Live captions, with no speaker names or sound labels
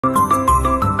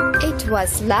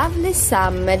was lovely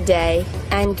summer day,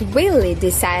 and Willie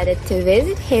decided to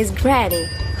visit his granny,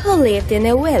 who lived in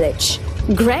a village.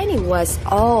 Granny was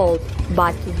old,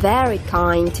 but very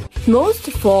kind. Most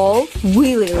of all,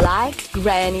 Willie liked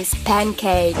Granny's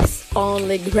pancakes.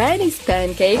 Only Granny's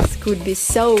pancakes could be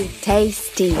so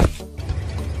tasty.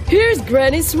 Here's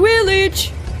Granny's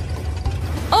village.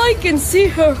 I can see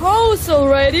her house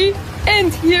already.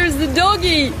 And here's the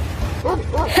doggy.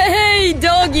 Hey,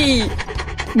 doggy.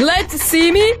 Glad to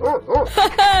see me?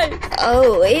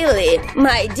 Oh, Willie,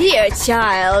 my dear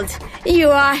child, you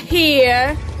are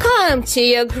here. Come to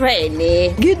your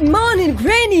granny. Good morning,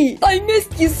 Granny. I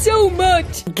missed you so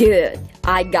much. Good.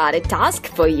 I got a task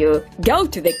for you. Go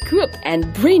to the coop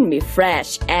and bring me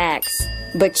fresh eggs.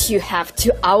 But you have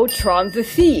to outrun the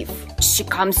thief. She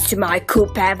comes to my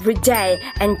coop every day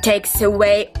and takes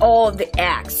away all the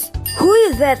eggs. Who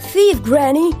is that thief,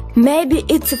 Granny? Maybe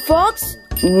it's a fox?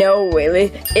 No,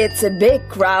 Willie, it's a big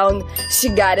crown. She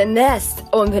got a nest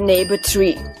on the neighbor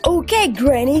tree. Okay,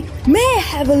 Granny, may I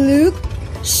have a look?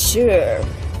 Sure.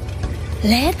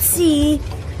 Let's see.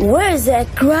 Where's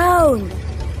that crown?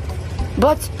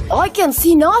 But I can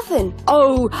see nothing.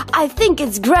 Oh, I think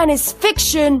it's Granny's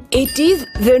fiction. It is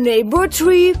the neighbor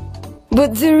tree.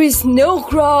 But there is no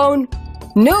crown,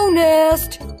 no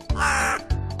nest.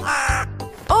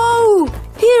 Oh,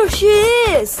 here she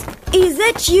is. Is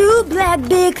that you, black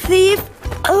big thief?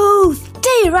 Oh,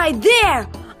 stay right there.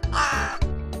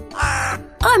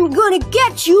 I'm gonna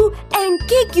get you and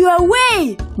kick you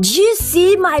away. Do you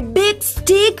see my big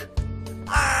stick?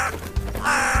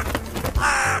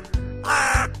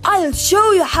 I'll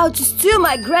show you how to steal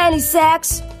my granny's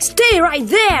eggs. Stay right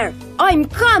there. I'm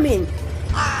coming.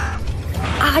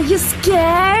 Are you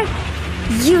scared?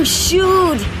 You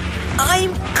should.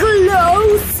 I'm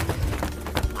close.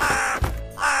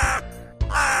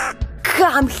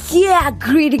 Come here,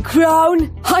 greedy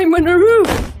crown. I'm on the roof.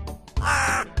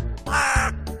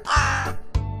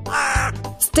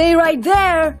 Stay right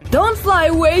there. Don't fly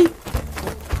away.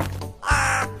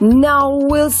 Now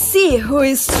we'll see who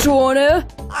is stronger.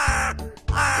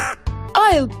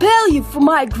 I'll pay you for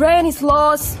my granny's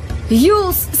loss.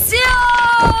 You'll see.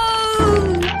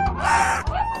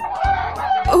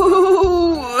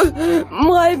 Oh,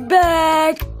 my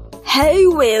back. Hey,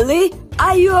 Willie,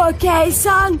 are you okay,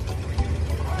 son?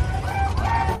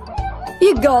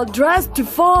 You got dressed too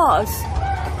fast.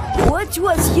 What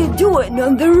was you doing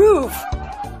on the roof?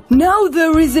 Now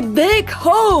there is a big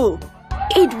hole.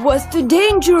 It was too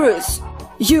dangerous.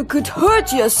 You could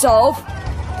hurt yourself.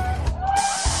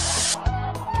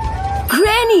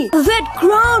 Granny, that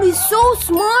crown is so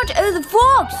smart as a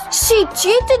fox. She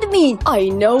cheated me. I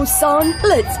know, son.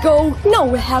 Let's go. Now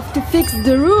we have to fix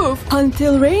the roof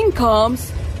until rain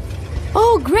comes.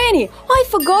 Oh, Granny, I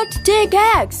forgot to take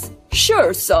eggs.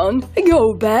 Sure, son.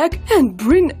 Go back and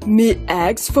bring me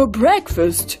eggs for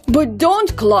breakfast. But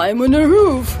don't climb on the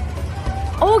roof.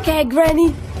 Okay,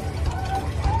 Granny.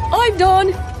 I'm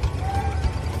done.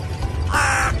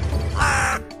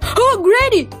 Oh,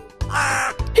 Granny!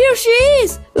 Here she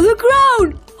is! The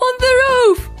crown! On the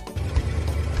roof!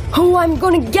 Oh, I'm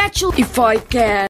gonna get you if I can.